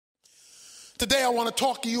Today I want to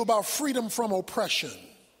talk to you about freedom from oppression.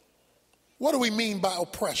 What do we mean by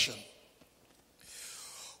oppression?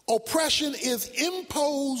 Oppression is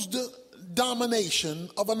imposed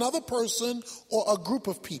domination of another person or a group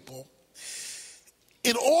of people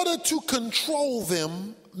in order to control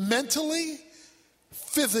them mentally,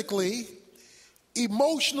 physically,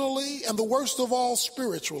 emotionally, and the worst of all,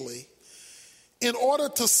 spiritually, in order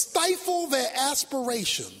to stifle their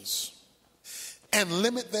aspirations and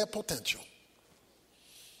limit their potential.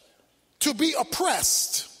 To be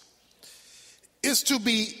oppressed is to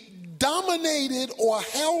be dominated or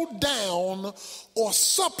held down or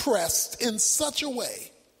suppressed in such a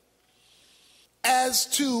way as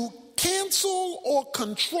to cancel or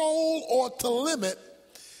control or to limit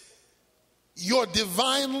your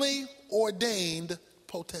divinely ordained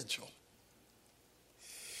potential.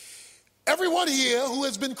 Everyone here who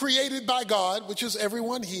has been created by God, which is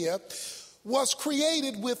everyone here, was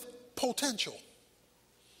created with potential.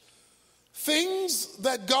 Things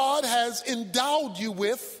that God has endowed you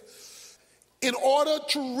with in order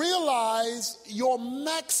to realize your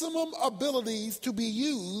maximum abilities to be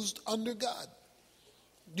used under God.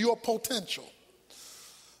 Your potential.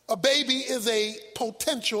 A baby is a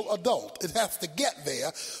potential adult. It has to get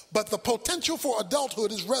there, but the potential for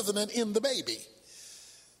adulthood is resident in the baby.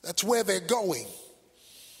 That's where they're going.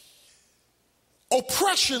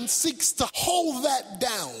 Oppression seeks to hold that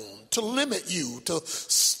down, to limit you, to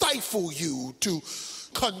stifle you, to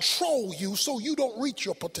control you so you don't reach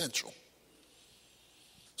your potential.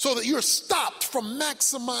 So that you're stopped from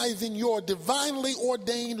maximizing your divinely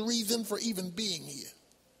ordained reason for even being here.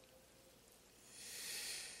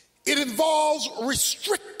 It involves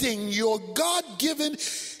restricting your God-given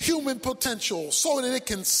human potential so that it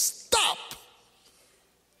can stop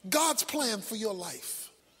God's plan for your life.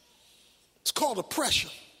 It's called oppression.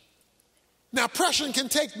 Now, oppression can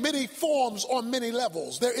take many forms on many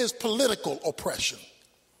levels. There is political oppression.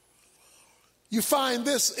 You find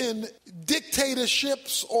this in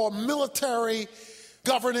dictatorships or military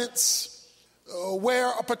governance where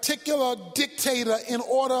a particular dictator, in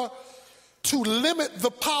order to limit the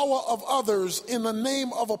power of others in the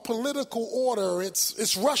name of a political order,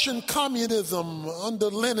 it's Russian communism under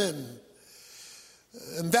Lenin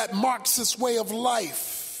and that Marxist way of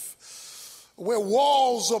life, where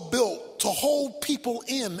walls are built to hold people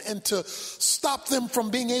in and to stop them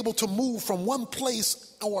from being able to move from one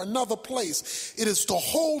place or another place. It is to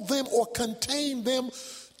hold them or contain them,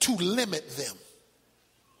 to limit them.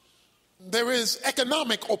 There is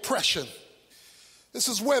economic oppression. This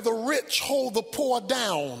is where the rich hold the poor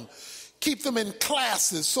down, keep them in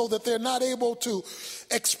classes so that they're not able to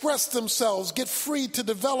express themselves, get free to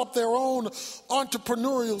develop their own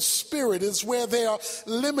entrepreneurial spirit. It's where they are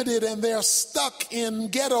limited and they're stuck in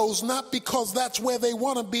ghettos, not because that's where they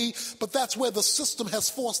want to be, but that's where the system has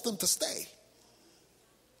forced them to stay.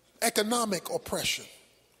 Economic oppression.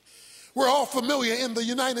 We're all familiar in the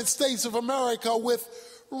United States of America with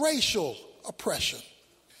racial oppression,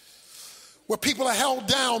 where people are held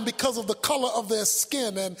down because of the color of their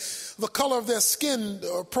skin, and the color of their skin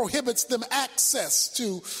prohibits them access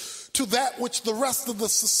to that which the rest of the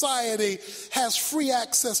society has free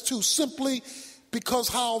access to simply because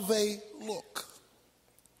how they look.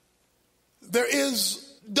 There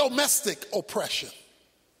is domestic oppression.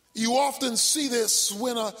 You often see this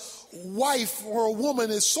when a wife or a woman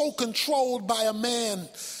is so controlled by a man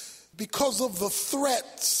because of the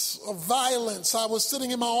threats of violence. I was sitting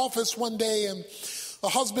in my office one day and a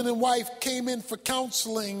husband and wife came in for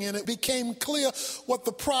counseling, and it became clear what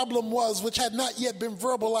the problem was, which had not yet been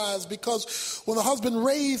verbalized, because when the husband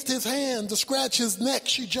raised his hand to scratch his neck,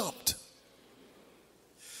 she jumped.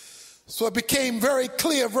 So it became very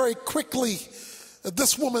clear very quickly that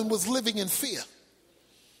this woman was living in fear.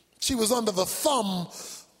 She was under the thumb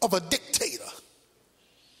of a dictator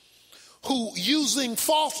who,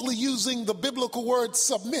 falsely using the biblical word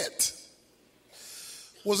submit,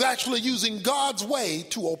 was actually using God's way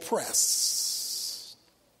to oppress.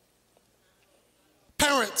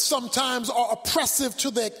 Parents sometimes are oppressive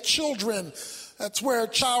to their children. That's where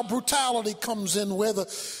child brutality comes in, where the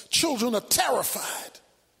children are terrified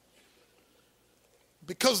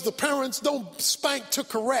because the parents don't spank to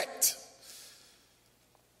correct.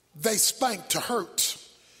 They spank to hurt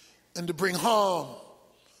and to bring harm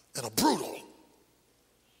and are brutal.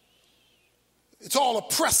 It's all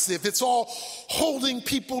oppressive. It's all holding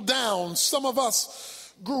people down. Some of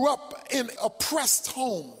us grew up in oppressed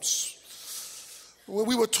homes where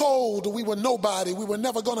we were told we were nobody. We were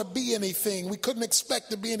never going to be anything. We couldn't expect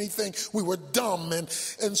to be anything. We were dumb. And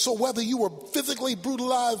so whether you were physically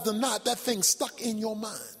brutalized or not, that thing stuck in your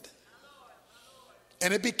mind.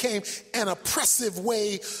 And it became an oppressive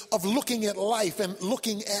way of looking at life and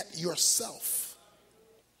looking at yourself.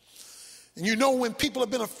 And you know when people have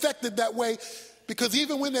been affected that way, because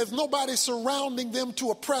even when there's nobody surrounding them to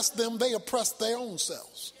oppress them, they oppress their own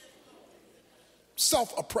selves.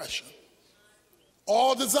 Self-oppression.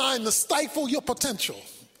 All designed to stifle your potential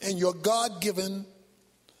and your God-given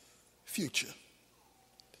future.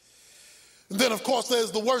 And then, of course,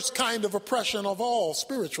 there's the worst kind of oppression of all,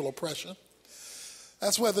 spiritual oppression.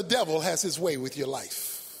 That's where the devil has his way with your life.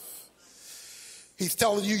 He's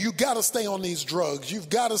telling you, you got to stay on these drugs. You've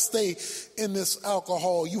got to stay in this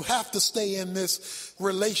alcohol. You have to stay in this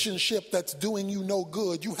relationship that's doing you no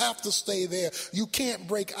good. You have to stay there. You can't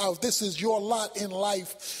break out. This is your lot in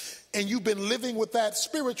life. And you've been living with that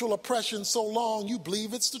spiritual oppression so long, you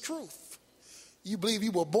believe it's the truth. You believe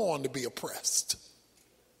you were born to be oppressed.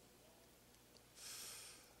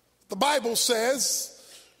 The Bible says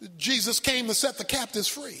Jesus came to set the captives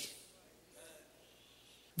free.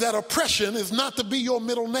 That oppression is not to be your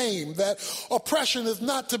middle name. That oppression is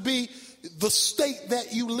not to be the state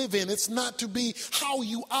that you live in. It's not to be how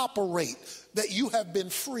you operate. That you have been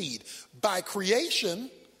freed by creation,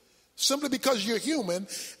 simply because you're human,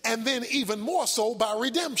 and then even more so by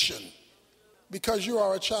redemption, because you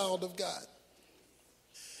are a child of God.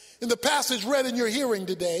 In the passage read in your hearing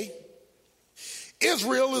today,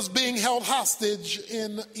 Israel is being held hostage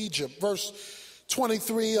in Egypt. Verse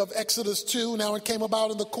 23 of Exodus 2, now it came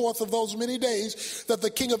about in the course of those many days that the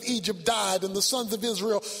king of Egypt died, and the sons of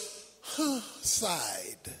Israel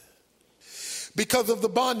sighed because of the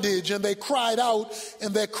bondage, and they cried out,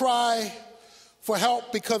 and their cry for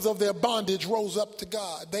help because of their bondage rose up to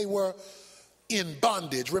God. They were in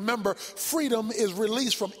bondage. Remember, freedom is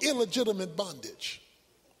released from illegitimate bondage.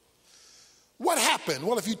 What happened?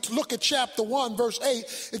 Well, if you look at chapter 1, verse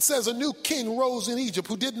 8, it says a new king rose in Egypt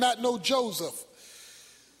who did not know Joseph.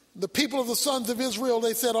 The people of the sons of Israel,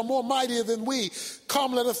 they said, are more mightier than we.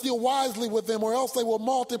 Come, let us deal wisely with them, or else they will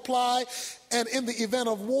multiply. And in the event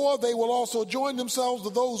of war, they will also join themselves to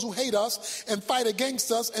those who hate us and fight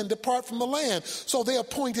against us and depart from the land. So they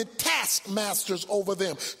appointed taskmasters over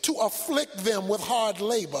them to afflict them with hard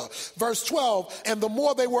labor. Verse 12, and the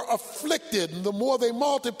more they were afflicted, and the more they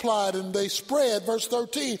multiplied and they spread. Verse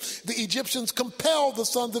 13, the Egyptians compelled the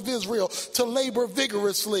sons of Israel to labor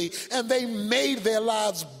vigorously, and they made their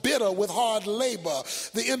lives bitter with hard labor.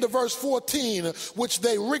 The end of verse 14, which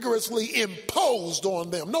they rigorously imposed on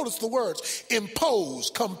them. Notice the words.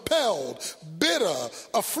 Imposed, compelled, bitter,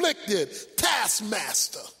 afflicted,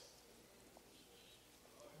 taskmaster.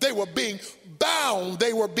 They were being bound.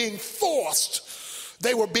 They were being forced.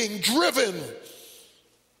 They were being driven.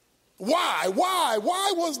 Why?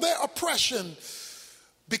 Why was there oppression?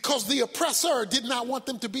 Because the oppressor did not want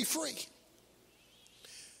them to be free.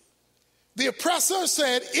 The oppressor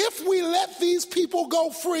said, if we let these people go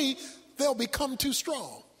free, they'll become too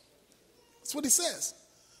strong. That's what he says.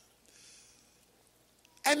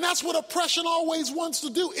 And that's what oppression always wants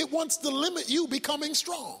to do. It wants to limit you becoming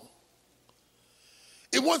strong.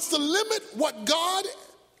 It wants to limit what God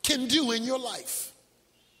can do in your life.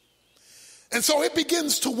 And so it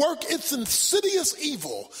begins to work its insidious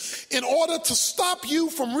evil in order to stop you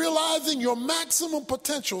from realizing your maximum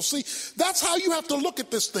potential. See, that's how you have to look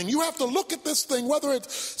at this thing. You have to look at this thing, whether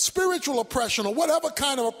it's spiritual oppression or whatever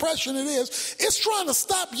kind of oppression it is. It's trying to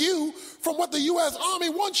stop you from what the U.S. Army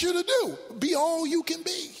wants you to do. Be all you can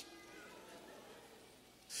be.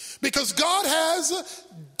 Because God has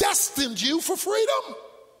destined you for freedom,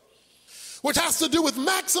 which has to do with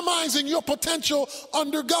maximizing your potential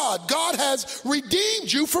under God. God has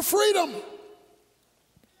redeemed you for freedom.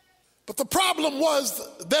 But the problem was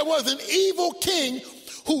there was an evil king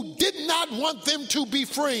who did not want them to be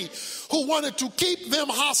free, who wanted to keep them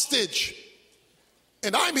hostage.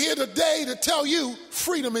 And I'm here today to tell you,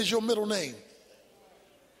 freedom is your middle name.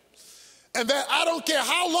 And that I don't care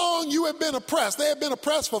how long you have been oppressed. They have been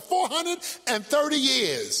oppressed for 430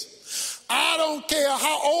 years. I don't care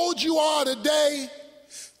how old you are today.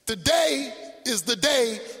 Today is the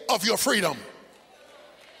day of your freedom.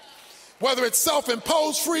 Whether it's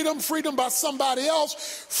self-imposed freedom, freedom by somebody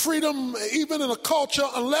else, freedom even in a culture,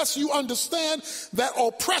 unless you understand that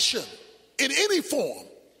oppression in any form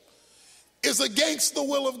is against the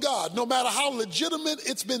will of God, no matter how legitimate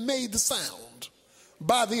it's been made to sound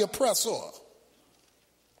by the oppressor.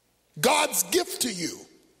 God's gift to you.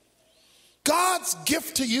 God's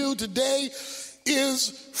gift to you today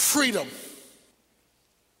is freedom.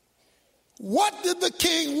 What did the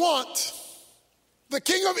king want? The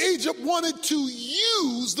king of Egypt wanted to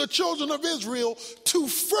use the children of Israel to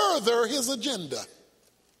further his agenda.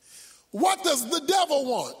 What does the devil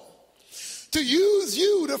want? to use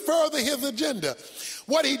you to further his agenda.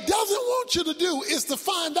 What he doesn't want you to do is to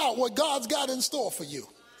find out what God's got in store for you.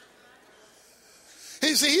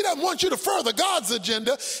 He doesn't want you to further God's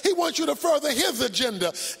agenda. He wants you to further his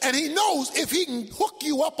agenda. And he knows if he can hook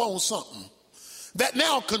you up on something that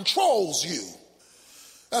now controls you.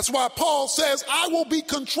 That's why Paul says, I will be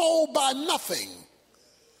controlled by nothing.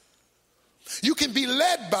 You can be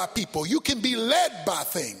led by people. You can be led by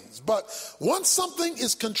things. But once something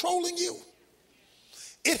is controlling you,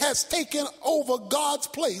 it has taken over God's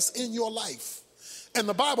place in your life. And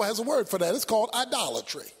the Bible has a word for that. It's called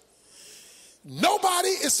idolatry. Nobody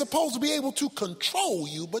is supposed to be able to control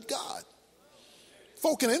you but God.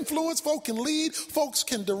 Folk can influence, folk can lead, folks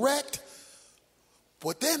can direct,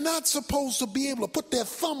 but they're not supposed to be able to put their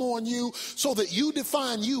thumb on you so that you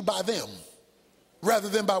define you by them rather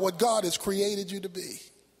than by what God has created you to be.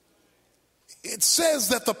 It says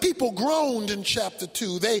that the people groaned in chapter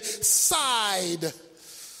 2. They sighed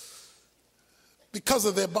because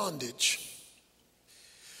of their bondage.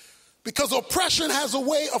 Because oppression has a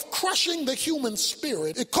way of crushing the human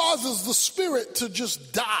spirit. It causes the spirit to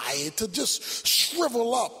just die, to just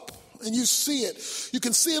shrivel up. And you see it. You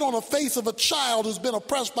can see it on the face of a child who's been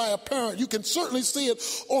oppressed by a parent. You can certainly see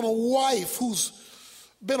it on a wife who's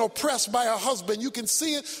been oppressed by her husband. You can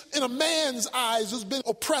see it in a man's eyes who's been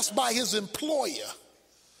oppressed by his employer,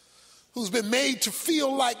 who's been made to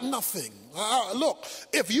feel like nothing. Look,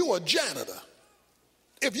 if you're a janitor,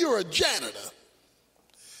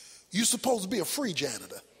 you're supposed to be a free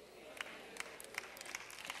janitor.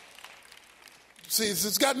 See,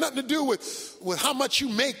 it's got nothing to do with how much you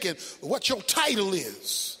make and what your title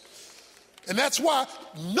is. And that's why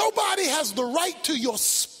nobody has the right to your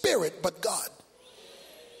spirit but God.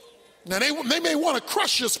 Now, they may want to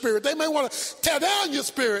crush your spirit. They may want to tear down your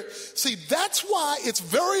spirit. See, that's why it's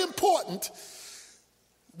very important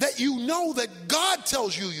that you know that God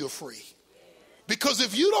tells you you're free. Because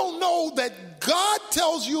if you don't know that God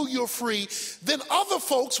tells you you're free, then other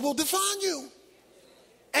folks will define you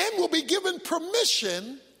and will be given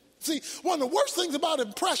permission. See, one of the worst things about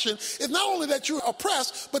oppression is not only that you're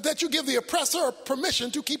oppressed, but that you give the oppressor permission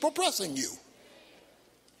to keep oppressing you.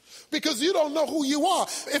 Because you don't know who you are.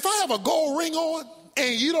 If I have a gold ring on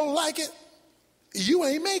and you don't like it, you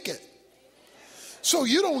ain't make it. So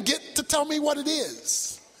you don't get to tell me what it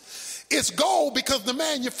is. It's gold because the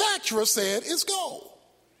manufacturer said it's gold.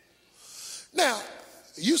 Now,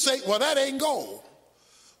 you say, well, that ain't gold.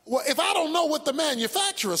 Well, if I don't know what the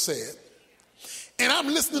manufacturer said, and I'm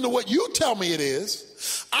listening to what you tell me it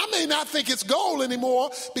is, I may not think it's gold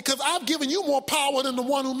anymore because I've given you more power than the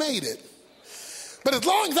one who made it. But as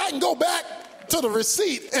long as I can go back to the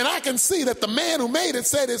receipt and I can see that the man who made it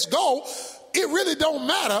said it's gold, it really don't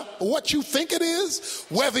matter what you think it is,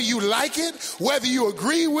 whether you like it, whether you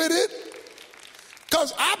agree with it,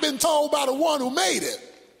 because I've been told by the one who made it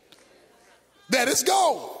that it's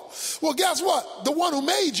gold. Well, guess what? The one who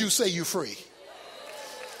made you say you're free.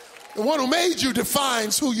 The one who made you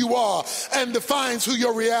defines who you are and defines who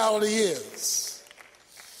your reality is.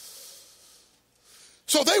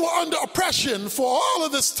 So they were under oppression for all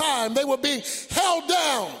of this time. They were being held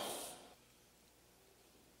down.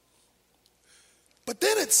 But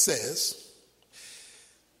then it says,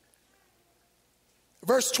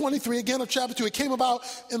 verse 23 again of chapter 2, it came about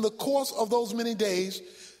in the course of those many days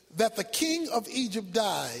that the king of Egypt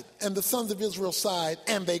died, and the sons of Israel sighed,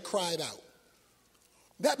 and they cried out.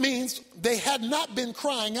 That means they had not been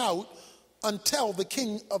crying out until the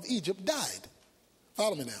king of Egypt died.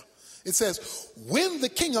 Follow me now. It says, when the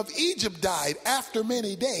king of Egypt died after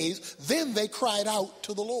many days, then they cried out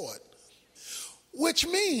to the Lord. Which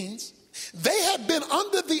means they had been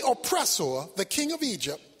under the oppressor, the king of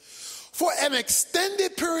Egypt, for an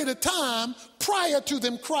extended period of time prior to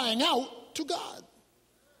them crying out to God.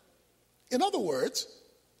 In other words,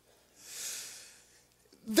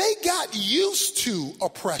 they got used to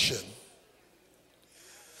oppression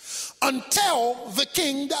until the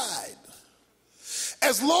king died.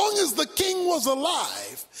 As long as the king was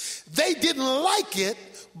alive, they didn't like it,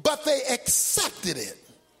 but they accepted it.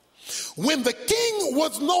 When the king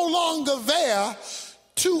was no longer there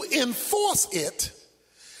to enforce it,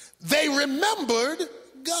 they remembered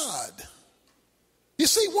God. You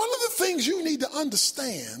see, one of the things you need to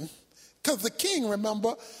understand, because the king,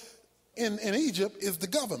 remember, in Egypt is the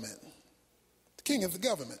government. The king is the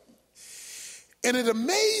government. And it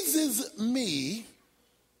amazes me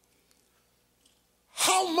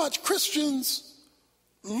how much Christians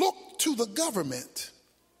look to the government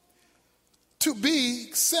to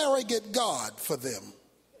be surrogate God for them.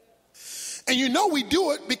 And you know we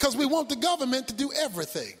do it because we want the government to do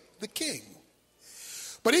everything, the king.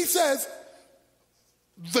 But he says,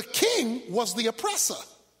 The king was the oppressor.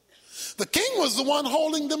 The king was the one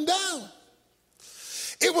holding them down.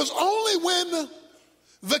 It was only when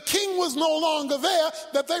the king was no longer there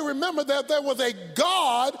that they remembered that there was a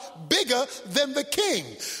God bigger than the king,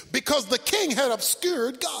 because the king had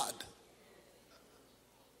obscured God.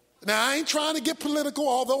 Now, I ain't trying to get political,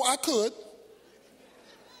 although I could.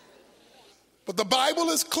 But the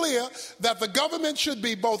Bible is clear that the government should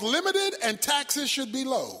be both limited and taxes should be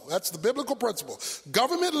low. That's the biblical principle.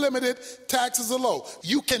 Government limited, taxes are low.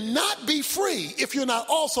 You cannot be free if you're not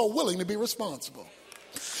also willing to be responsible.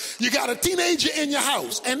 You got a teenager in your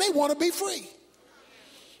house and they want to be free.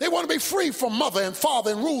 They want to be free from mother and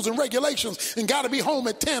father and rules and regulations and got to be home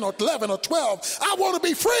at 10 or 11 or 12. I want to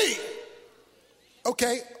be free.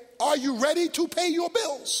 Okay, are you ready to pay your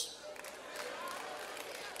bills?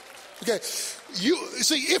 Okay, you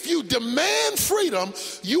see, if you demand freedom,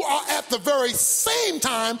 you are at the very same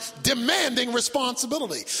time demanding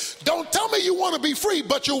responsibility. Don't tell me you want to be free,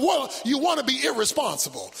 but you want to be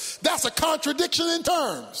irresponsible. That's a contradiction in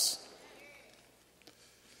terms.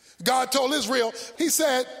 God told Israel, he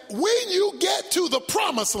said, when you get to the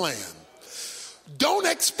promised land, don't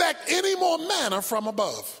expect any more manna from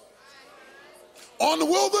above. On the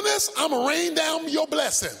wilderness, I'm going to rain down your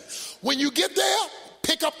blessing. When you get there,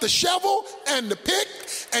 pick up the shovel and the pick,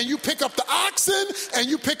 and you pick up the oxen, and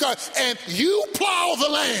you plow the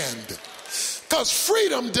land. Because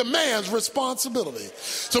freedom demands responsibility.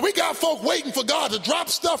 So we got folk waiting for God to drop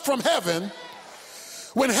stuff from heaven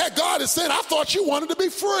when God is saying, I thought you wanted to be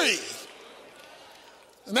free.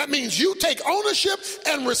 And that means you take ownership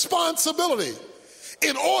and responsibility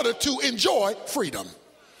in order to enjoy freedom.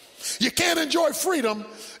 You can't enjoy freedom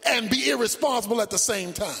and be irresponsible at the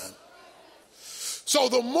same time. So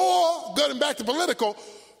the more, getting back to political,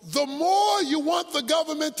 the more you want the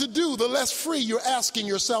government to do, the less free you're asking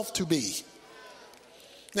yourself to be.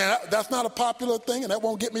 Now, that's not a popular thing, and that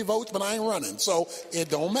won't get me votes, but I ain't running, so it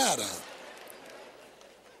don't matter.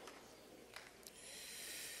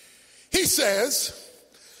 He says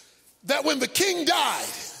that when the king died,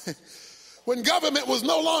 when government was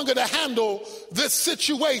no longer to handle this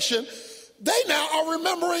situation, they now are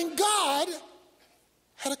remembering God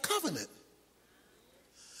had a covenant.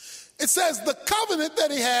 It says the covenant that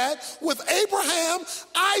he had with Abraham,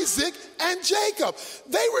 Isaac, and Jacob.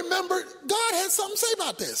 They remembered God had something to say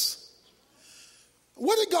about this.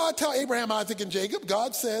 What did God tell Abraham, Isaac, and Jacob?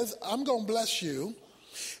 God says, I'm going to bless you,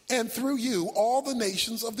 and through you, all the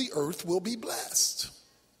nations of the earth will be blessed.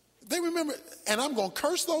 They remember, and I'm going to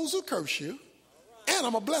curse those who curse you, and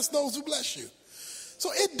I'm going to bless those who bless you. So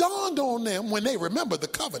it dawned on them when they remembered the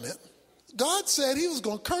covenant. God said he was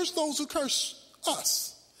going to curse those who curse us,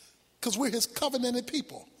 because we're his covenanted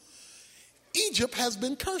people. Egypt has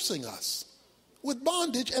been cursing us with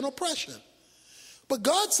bondage and oppression. But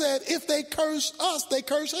God said if they curse us, they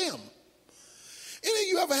curse him. Any of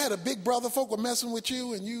you ever had a big brother, folk were messing with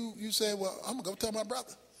you, and you said, well, I'm going to go tell my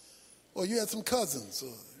brother. Or you had some cousins,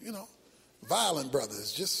 or, violent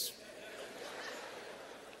brothers, just.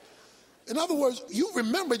 In other words, you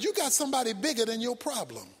remembered you got somebody bigger than your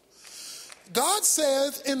problem. God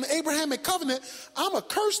says in the Abrahamic covenant, I'm going to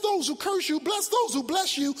curse those who curse you, bless those who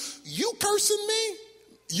bless you. You cursing me?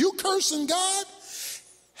 You cursing God?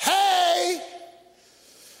 Hey!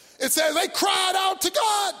 It says they cried out to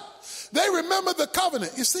God. They remembered the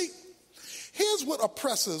covenant. You see, here's what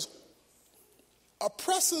oppressors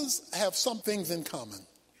have some things in common.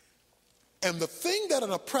 And the thing that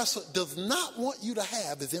an oppressor does not want you to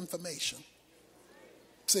have is information.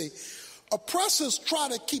 See, oppressors try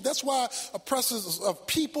to keep, that's why oppressors of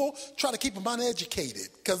people try to keep them uneducated,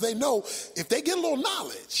 because they know if they get a little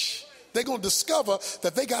knowledge, they're going to discover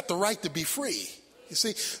that they got the right to be free. You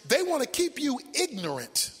see, they want to keep you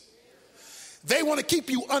ignorant. They want to keep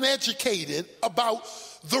you uneducated about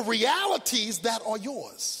the realities that are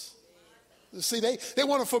yours. You see, they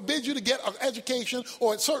want to forbid you to get an education,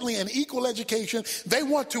 or certainly an equal education. They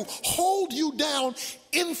want to hold you down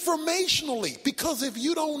informationally, because if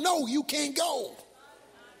you don't know, you can't go.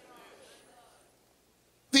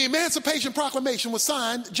 The Emancipation Proclamation was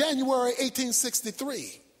signed January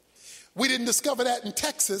 1863. We didn't discover that in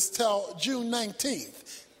Texas till June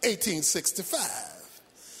 19th, 1865.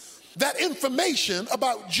 That information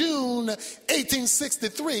about June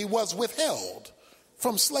 1863 was withheld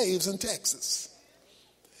from slaves in Texas.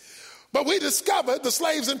 But we discovered the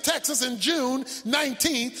slaves in Texas in June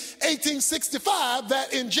 19, 1865,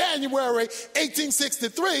 that in January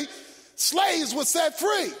 1863, slaves were set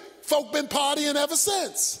free. Folk been partying ever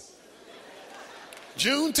since.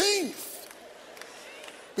 Juneteenth.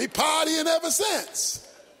 Be partying ever since.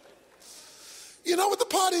 You know what the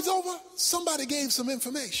party's over? Somebody gave some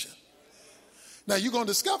information. Now you're going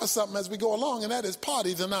to discover something as we go along, and that is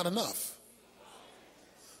parties are not enough.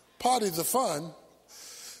 Parties are fun.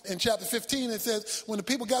 In chapter 15, it says, when the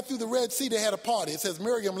people got through the Red Sea, they had a party. It says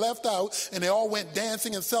Miriam left out, and they all went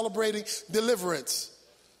dancing and celebrating deliverance.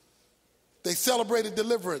 They celebrated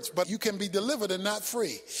deliverance, but you can be delivered and not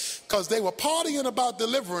free, because they were partying about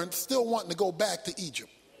deliverance, still wanting to go back to Egypt.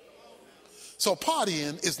 So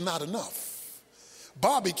partying is not enough.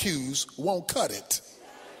 Barbecues won't cut it.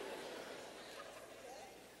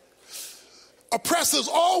 Oppressors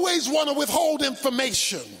always want to withhold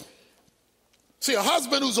information. See, a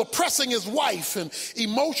husband who's oppressing his wife and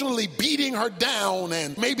emotionally beating her down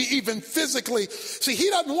and maybe even physically. See, he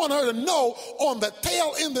doesn't want her to know. On the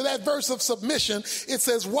tail end of that verse of submission, it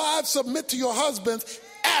says, wives, submit to your husbands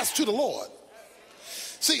as to the Lord.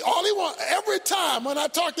 See, all he wants, every time when I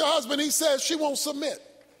talk to a husband, he says she won't submit.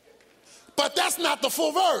 But that's not the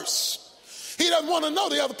full verse. He doesn't want to know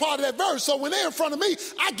the other part of that verse. So when they're in front of me,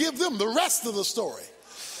 I give them the rest of the story.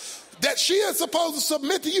 That she is supposed to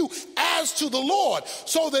submit to you as to the Lord.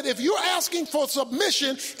 So that if you're asking for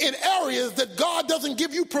submission in areas that God doesn't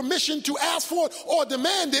give you permission to ask for it or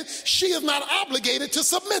demand it, she is not obligated to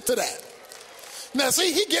submit to that. Now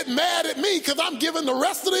see, he get mad at me because I'm giving the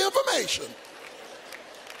rest of the information.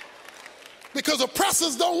 Because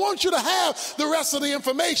oppressors don't want you to have the rest of the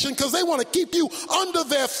information, because they want to keep you under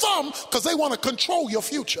their thumb, because they want to control your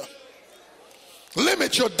future.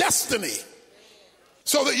 Limit your destiny,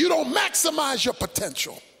 so that you don't maximize your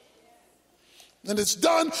potential. And it's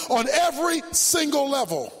done on every single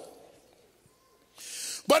level.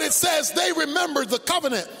 But it says they remembered the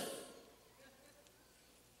covenant.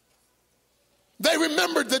 They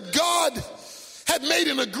remembered that God had made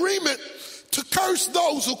an agreement to curse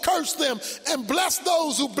those who cursed them and bless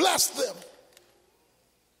those who blessed them.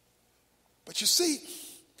 But you see,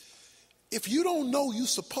 if you don't know you're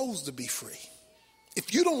supposed to be free,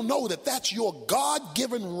 if you don't know that that's your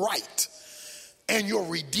God-given right and your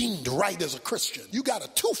redeemed right as a Christian, you got a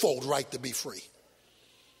twofold right to be free.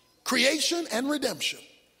 Creation and redemption.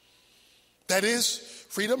 That is,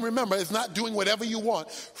 freedom, remember, is not doing whatever you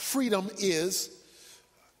want. Freedom is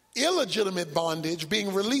illegitimate bondage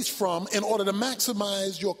being released from in order to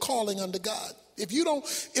maximize your calling under God.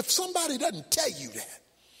 If somebody doesn't tell you that,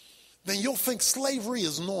 then you'll think slavery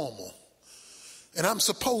is normal. And I'm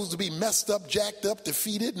supposed to be messed up, jacked up,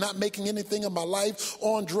 defeated, not making anything of my life,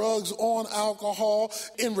 on drugs, on alcohol,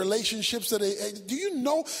 in relationships that do you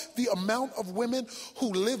know the amount of women who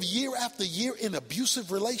live year after year in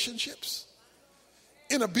abusive relationships?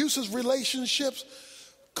 In abusive relationships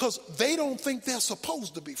because they don't think they're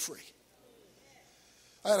supposed to be free.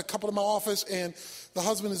 I had a couple in my office, and the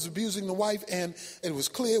husband is abusing the wife, and it was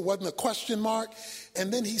clear, it wasn't a question mark.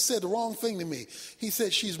 And then he said the wrong thing to me. He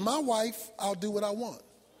said, she's my wife, I'll do what I want.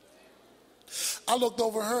 I looked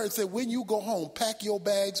over her and said, when you go home, pack your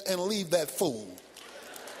bags and leave that fool.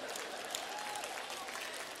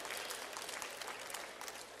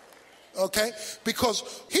 Okay?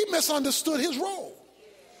 Because he misunderstood his role.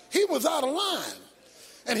 He was out of line.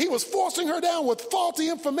 And he was forcing her down with faulty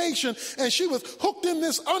information, and she was hooked in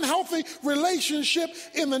this unhealthy relationship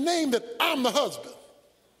in the name that I'm the husband.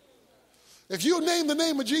 If you name the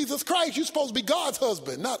name of Jesus Christ, you're supposed to be God's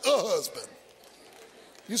husband, not a husband.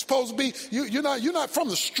 You're supposed to be, you're not from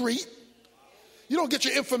the street. You don't get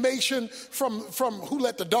your information from who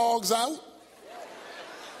let the dogs out.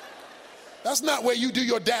 That's not where you do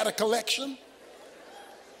your data collection.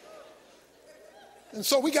 And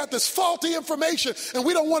so we got this faulty information, and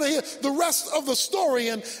we don't want to hear the rest of the story.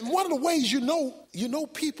 And one of the ways you know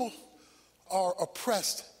people are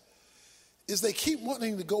oppressed is they keep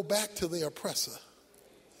wanting to go back to their oppressor.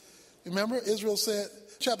 Remember, Israel said,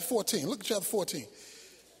 chapter 14, look at chapter 14,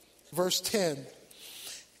 verse 10.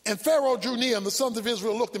 And Pharaoh drew near, and the sons of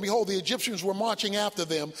Israel looked, and behold, the Egyptians were marching after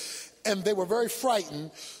them, and they were very frightened.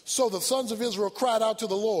 So the sons of Israel cried out to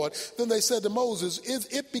the Lord. Then they said to Moses, is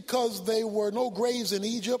it because there were no graves in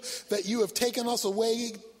Egypt that you have taken us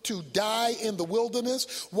away to die in the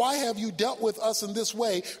wilderness? Why have you dealt with us in this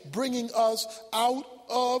way, bringing us out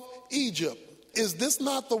of Egypt? Is this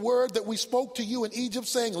not the word that we spoke to you in Egypt,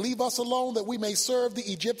 saying, leave us alone that we may serve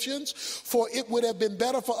the Egyptians? For it would have been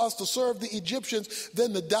better for us to serve the Egyptians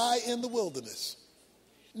than to die in the wilderness.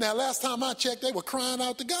 Now, last time I checked, they were crying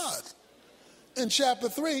out to God. In chapter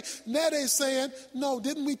 3, now they're saying, no,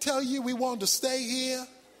 didn't we tell you we wanted to stay here?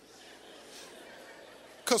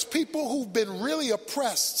 Because people who've been really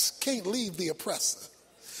oppressed can't leave the oppressor.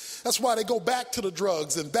 That's why they go back to the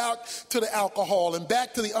drugs and back to the alcohol and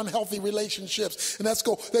back to the unhealthy relationships. And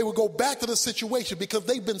they will go back to the situation because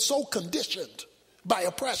they've been so conditioned by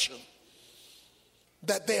oppression,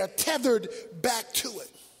 that they are tethered back to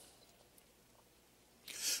it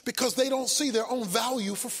because they don't see their own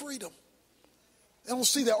value for freedom. They don't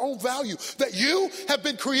see their own value, that you have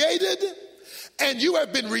been created and you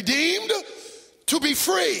have been redeemed to be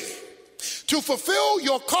free, to fulfill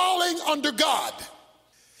your calling under God.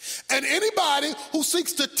 And anybody who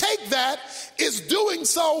seeks to take that is doing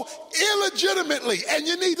so illegitimately, and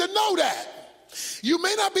you need to know that. You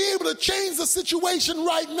may not be able to change the situation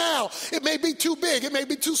right now. It may be too big, it may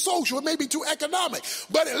be too social, it may be too economic,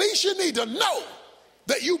 but at least you need to know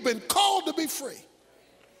that you've been called to be free.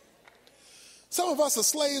 Some of us are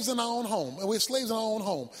slaves in our own home, and we're slaves in our own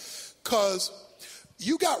home because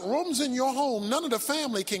you got rooms in your home none of the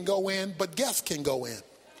family can go in, but guests can go in.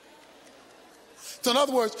 So in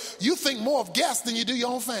other words, you think more of guests than you do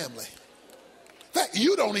your own family. In fact,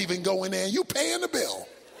 you don't even go in there, you paying the bill.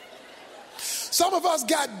 Some of us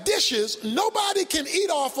got dishes nobody can eat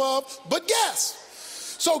off of but guests.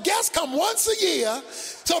 So guests come once a year,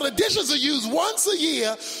 so the dishes are used once a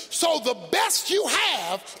year, so the best you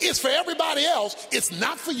have is for everybody else. It's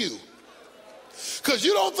not for you. Because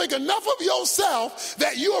you don't think enough of yourself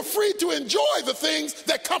that you are free to enjoy the things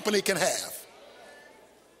that company can have.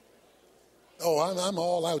 Oh, I'm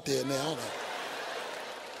all out there now.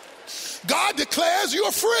 God declares you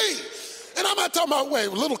are free. And I'm not talking about where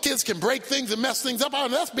little kids can break things and mess things up.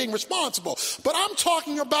 That's being responsible. But I'm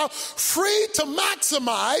talking about free to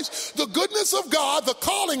maximize the goodness of God, the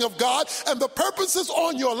calling of God, and the purposes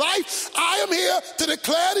on your life. I am here to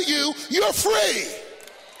declare to you, you're free.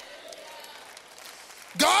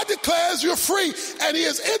 God declares you're free, and he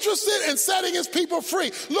is interested in setting his people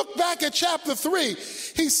free. Look back at chapter 3.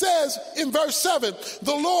 He says in verse 7,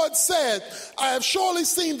 the Lord said, I have surely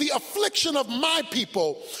seen the affliction of my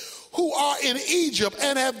people who are in Egypt,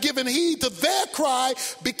 and have given heed to their cry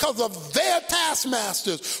because of their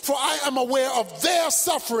taskmasters, for I am aware of their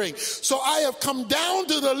suffering. So I have come down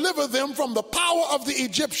to deliver them from the power of the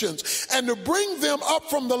Egyptians, and to bring them up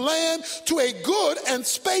from the land to a good and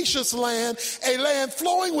spacious land, a land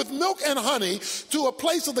flowing with milk and honey, to a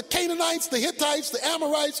place of the Canaanites, the Hittites, the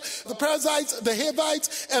Amorites, the Perizzites, the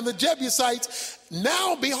Hivites, and the Jebusites.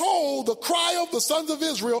 Now behold, the cry of the sons of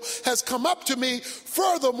Israel has come up to me.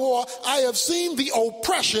 Furthermore, I have seen the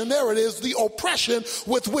oppression, there it is, the oppression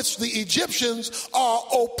with which the Egyptians are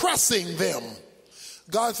oppressing them.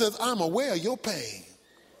 God says, I'm aware of your pain.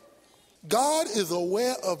 God is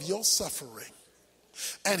aware of your suffering.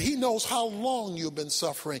 And he knows how long you've been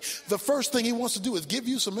suffering. The first thing he wants to do is give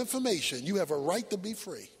you some information. You have a right to be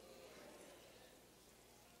free.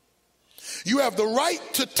 You have the right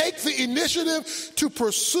to take the initiative to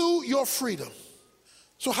pursue your freedom.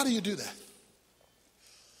 So how do you do that?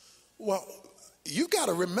 Well, you got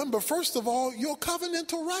to remember, first of all, your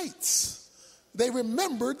covenantal rights. They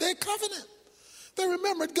remembered their covenant. They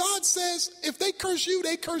remembered God says, if they curse you,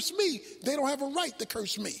 they curse me. They don't have a right to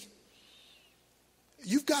curse me.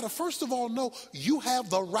 You've got to, first of all, know you have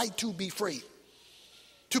the right to be free,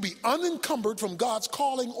 to be unencumbered from God's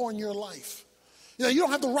calling on your life. You know, you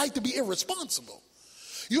don't have the right to be irresponsible.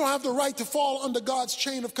 You don't have the right to fall under God's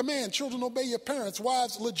chain of command. Children, obey your parents.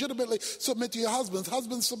 Wives, legitimately submit to your husbands.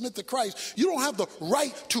 Husbands, submit to Christ. You don't have the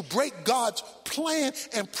right to break God's plan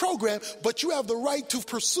and program, but you have the right to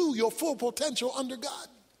pursue your full potential under God.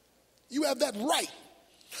 You have that right.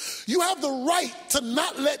 You have the right to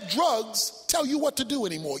not let drugs tell you what to do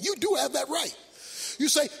anymore. You do have that right. You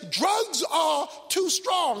say, drugs are too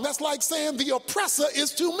strong. That's like saying the oppressor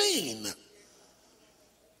is too mean.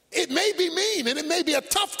 It may be mean and it may be a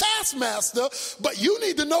tough taskmaster, but you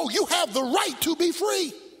need to know you have the right to be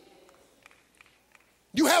free.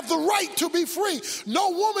 You have the right to be free. No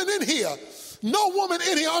woman in here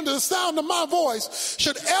under the sound of my voice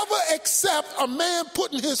should ever accept a man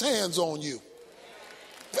putting his hands on you.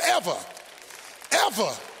 Ever.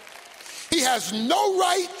 Ever. He has no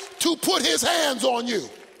right to put his hands on you.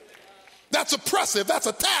 That's oppressive. That's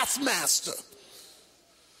a taskmaster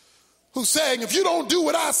who's saying, if you don't do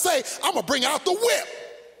what I say, I'm going to bring out the whip.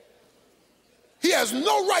 He has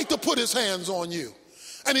no right to put his hands on you.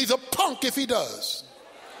 And he's a punk if he does.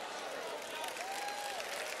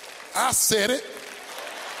 I said it.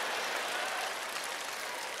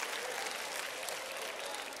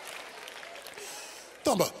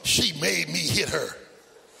 Talking about, she made me hit her.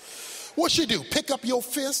 What'd she do? Pick up your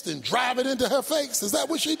fist and drive it into her face? Is that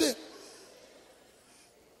what she did?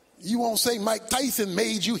 You won't say Mike Tyson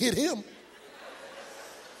made you hit him.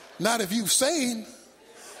 Not if you sane,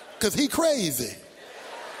 because he crazy.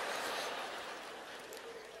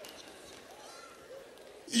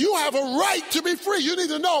 You have a right to be free. You need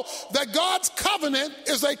to know that God's covenant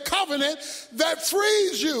is a covenant that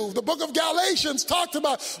frees you. The book of Galatians talked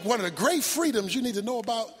about one of the great freedoms you need to know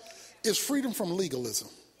about is freedom from legalism.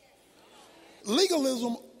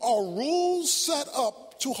 Legalism are rules set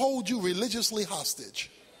up to hold you religiously hostage.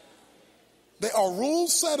 There are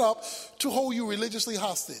rules set up to hold you religiously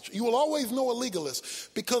hostage. You will always know a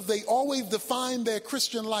legalist because they always define their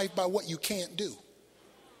Christian life by what you can't do.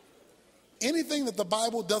 Anything that the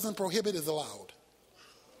Bible doesn't prohibit is allowed.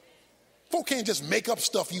 Folk can't just make up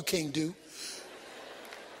stuff you can't do.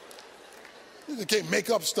 You can't make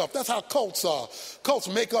up stuff. That's how cults are. Cults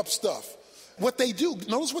make up stuff. What they do,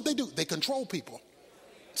 notice what they do. They control people.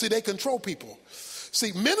 See, they control people.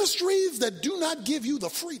 See, ministries that do not give you the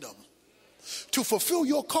freedom to fulfill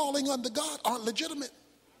your calling unto God aren't legitimate.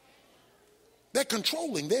 They're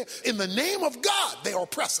controlling. They're, in the name of God, they are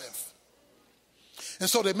oppressive. And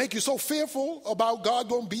so they make you so fearful about God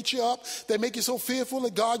going to beat you up. They make you so fearful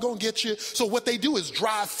that God going to get you. So what they do is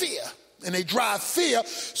drive fear. And they drive fear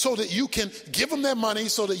so that you can give them their money,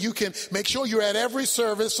 so that you can make sure you're at every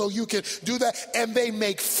service, so you can do that. And they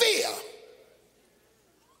make fear,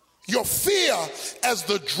 your fear, as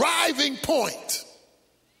the driving point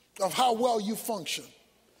of how well you function.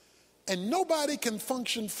 And nobody can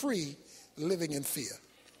function free living in fear.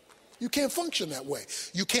 You can't function that way.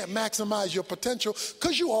 You can't maximize your potential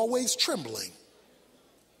because you're always trembling.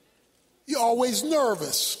 You're always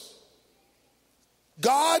nervous.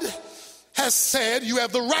 God has said you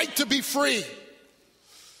have the right to be free.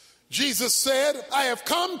 Jesus said, I have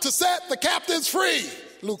come to set the captives free.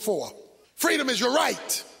 Luke 4. Freedom is your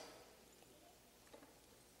right.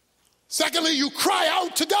 Secondly, you cry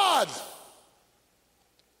out to God.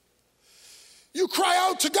 You cry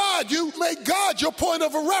out to God. You make God your point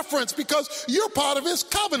of a reference because you're part of his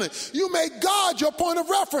covenant. You make God your point of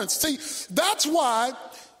reference. See, that's why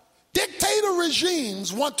dictator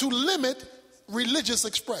regimes want to limit religious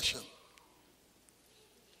expression.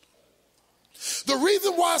 The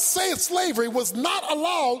reason why slavery was not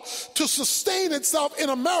allowed to sustain itself in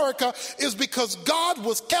America is because God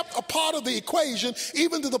was kept a part of the equation,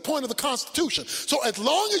 even to the point of the Constitution. So as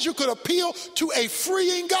long as you could appeal to a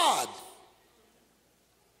freeing God,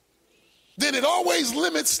 then it always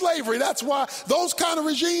limits slavery. That's why those kind of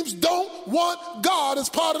regimes don't want God as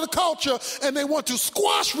part of the culture, and they want to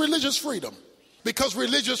squash religious freedom because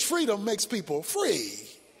religious freedom makes people free.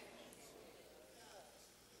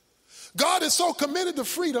 God is so committed to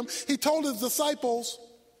freedom, he told his disciples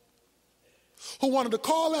who wanted to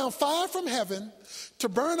call down fire from heaven to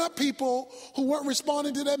burn up people who weren't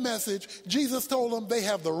responding to that message. Jesus told them they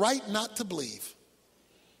have the right not to believe.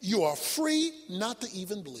 You are free not to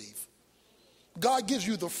even believe. God gives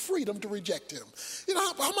you the freedom to reject him. You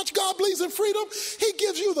know how much God believes in freedom? He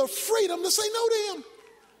gives you the freedom to say no to him.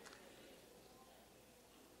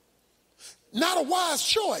 Not a wise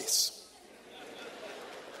choice,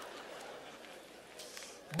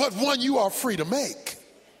 but one you are free to make.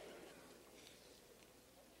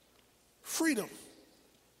 Freedom.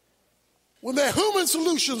 When their human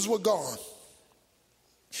solutions were gone,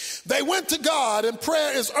 they went to God, and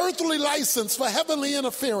prayer is earthly license for heavenly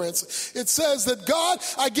interference. It says that, God,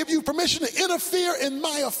 I give you permission to interfere in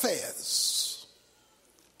my affairs.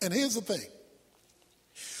 And here's the thing.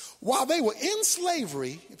 While they were in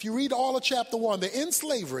slavery, if you read all of chapter 1, they're in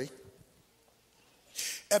slavery.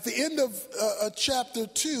 At the end of chapter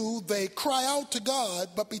 2, they cry out to God,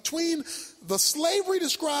 but between the slavery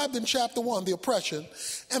described in chapter 1, the oppression,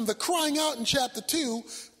 and the crying out in chapter 2,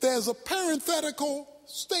 there's a parenthetical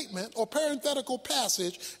statement or parenthetical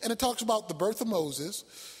passage, and it talks about the birth of Moses,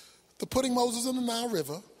 the putting Moses in the Nile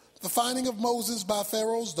River, the finding of Moses by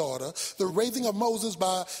Pharaoh's daughter, the raising of Moses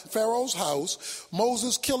by Pharaoh's house,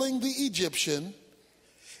 Moses killing the Egyptian.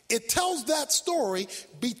 It tells that story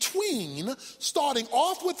between starting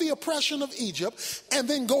off with the oppression of Egypt and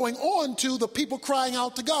then going on to the people crying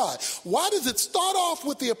out to God. Why does it start off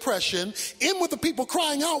with the oppression, end with the people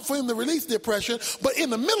crying out for him to release the oppression, but in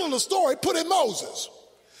the middle of the story put in Moses?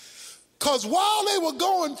 Because while they were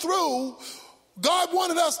going through, God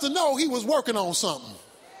wanted us to know he was working on something.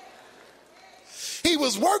 He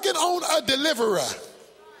was working on a deliverer.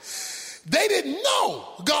 They didn't know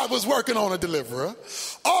God was working on a deliverer.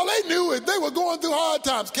 All they knew is they were going through hard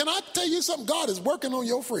times. Can I tell you something? God is working on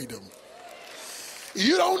your freedom.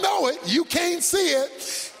 You don't know it. You can't see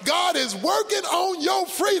it. God is working on your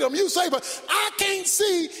freedom. You say, but I can't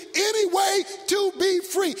see any way to be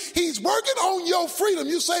free. He's working on your freedom.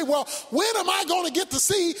 You say, well, when am I going to get to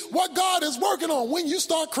see what God is working on? When you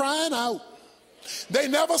start crying out. They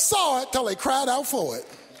never saw it till they cried out for it.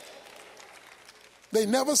 They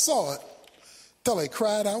never saw it till they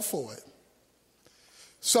cried out for it.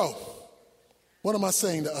 So, what am I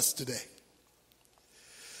saying to us today?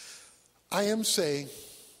 I am saying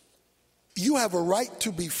you have a right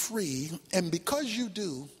to be free, and because you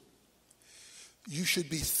do, you should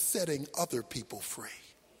be setting other people free.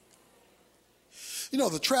 You know,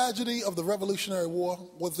 the tragedy of the Revolutionary War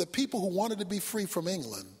was that people who wanted to be free from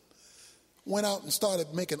England went out and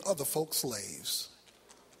started making other folks slaves.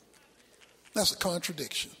 That's a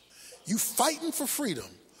contradiction. You fighting for freedom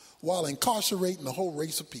while incarcerating the whole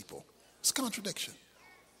race of people. It's a contradiction.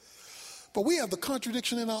 But we have the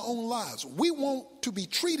contradiction in our own lives. We want to be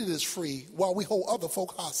treated as free while we hold other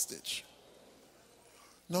folk hostage.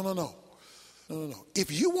 No.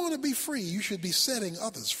 If you want to be free, you should be setting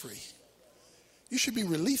others free. You should be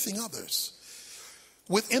releasing others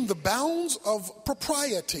within the bounds of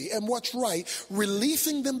propriety and what's right,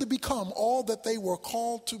 releasing them to become all that they were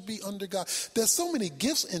called to be under God. There's so many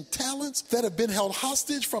gifts and talents that have been held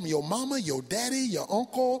hostage from your mama, your daddy, your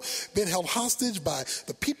uncle, been held hostage by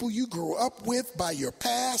the people you grew up with, by your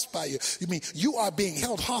past, you are being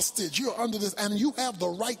held hostage. You're under this, and you have the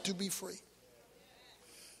right to be free.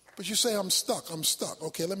 But you say, I'm stuck.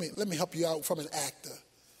 Okay, let me help you out from an actor.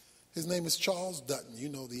 His name is Charles Dutton. You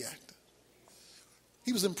know the actor.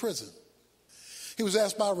 He was in prison. He was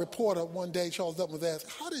asked by a reporter one day, Charles Dutton was asked,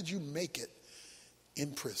 how did you make it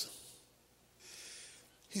in prison?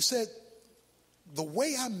 He said, the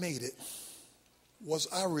way I made it was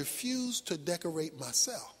I refused to decorate my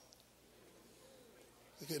cell.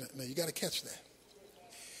 Okay, now you got to catch that.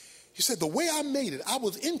 He said, the way I made it, I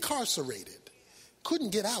was incarcerated,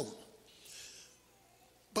 couldn't get out.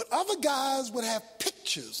 But other guys would have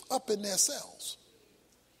pictures up in their cells.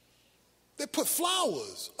 They put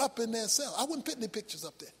flowers up in their cell. I wouldn't put any pictures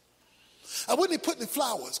up there. I wouldn't put any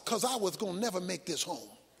flowers because I was going to never make this home.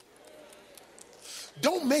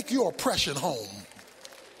 Don't make your oppression home.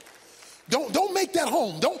 Don't make that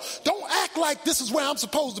home. Don't act like this is where I'm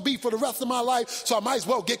supposed to be for the rest of my life, so I might as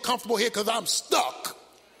well get comfortable here because I'm stuck.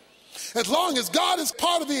 As long as God is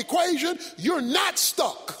part of the equation, you're not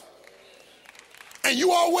stuck. And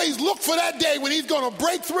you always look for that day when he's going to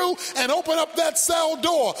break through and open up that cell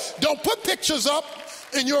door. Don't put pictures up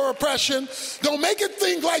in your oppression. Don't make it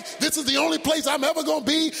think like this is the only place I'm ever going to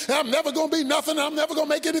be, and I'm never going to be nothing, and I'm never going to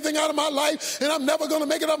make anything out of my life, and I'm never going to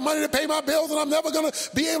make enough money to pay my bills, and I'm never going to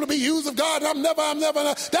be able to be used of God, and I'm never.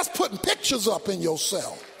 That's putting pictures up in your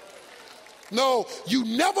cell. No, you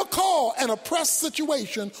never call an oppressed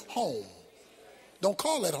situation home. Don't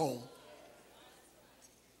call it home.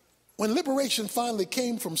 When liberation finally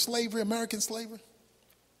came from slavery, American slavery,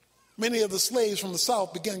 many of the slaves from the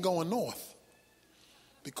South began going north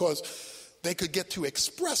because they could get to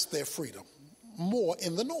express their freedom more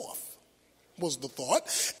in the North, was the thought.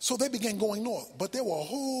 So they began going north. But there were a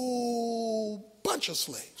whole bunch of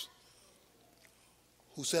slaves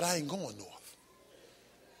who said, I ain't going north.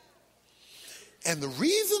 And the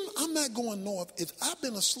reason I'm not going north is I've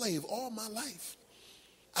been a slave all my life.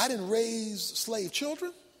 I didn't raise slave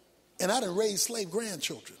children, and I didn't raise slave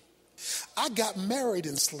grandchildren. I got married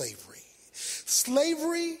in slavery.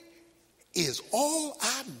 Slavery is all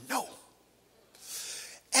I know.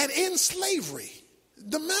 And in slavery,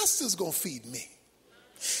 the master's going to feed me.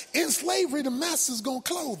 In slavery, the master's going to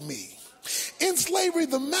clothe me. In slavery,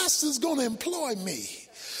 the master's going to employ me.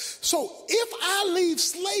 So if I leave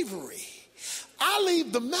slavery, I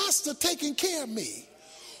leave the master taking care of me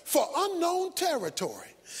for unknown territory.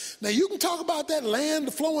 Now, you can talk about that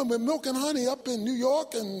land flowing with milk and honey up in New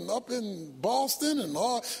York and up in Boston and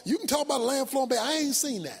all. You can talk about a land flowing, but I ain't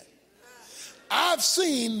seen that. I've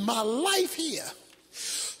seen my life here.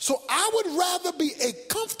 So I would rather be a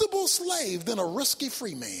comfortable slave than a risky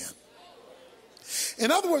free man. In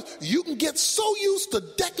other words, you can get so used to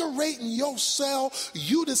decorating your cell,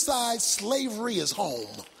 you decide slavery is home.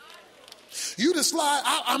 You decide,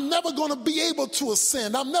 I'm never going to be able to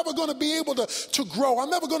ascend. I'm never going to be able to grow. I'm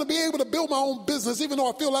never going to be able to build my own business, even though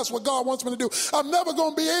I feel that's what God wants me to do. I'm never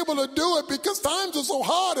going to be able to do it because times are so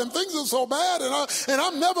hard and things are so bad, and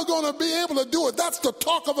I'm never going to be able to do it. That's the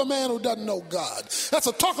talk of a man who doesn't know God. That's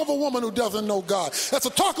the talk of a woman who doesn't know God. That's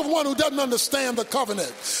the talk of one who doesn't understand the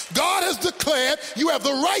covenant. God has declared you have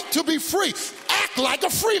the right to be free. Act like a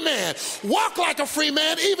free man. Walk like a free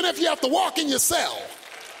man, even if you have to walk in your cell.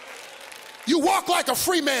 You walk like a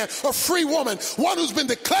free man, a free woman, one who's been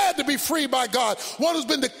declared to be free by God, one who's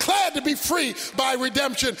been declared to be free by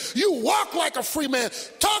redemption. You walk like a free man,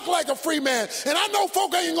 talk like a free man. And I know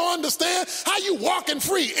folk ain't gonna understand how you walking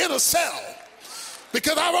free in a cell,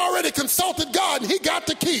 because I've already consulted God and he got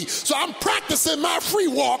the key. So I'm practicing my free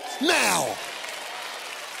walk now.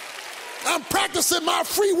 I'm practicing my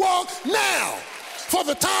free walk now. for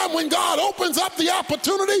the time when God opens up the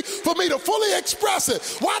opportunity for me to fully express it.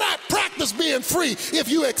 Why not practice being free if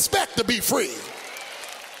you expect to be free?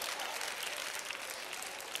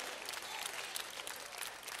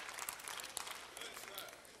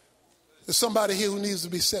 There's somebody here who needs to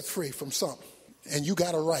be set free from something, and you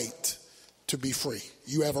got a right to be free.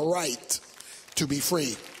 You have a right to be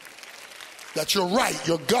free. That's your right,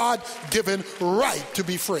 your God-given right to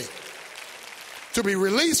be free, to be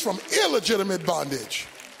released from illegitimate bondage,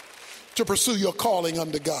 to pursue your calling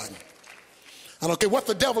under God. I don't care what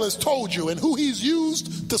the devil has told you and who he's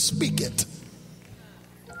used to speak it.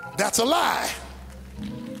 That's a lie.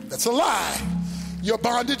 That's a lie. Your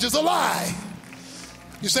bondage is a lie.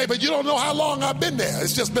 You say, but you don't know how long I've been there.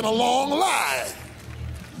 It's just been a long lie.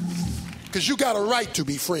 Because you got a right to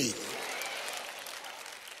be free.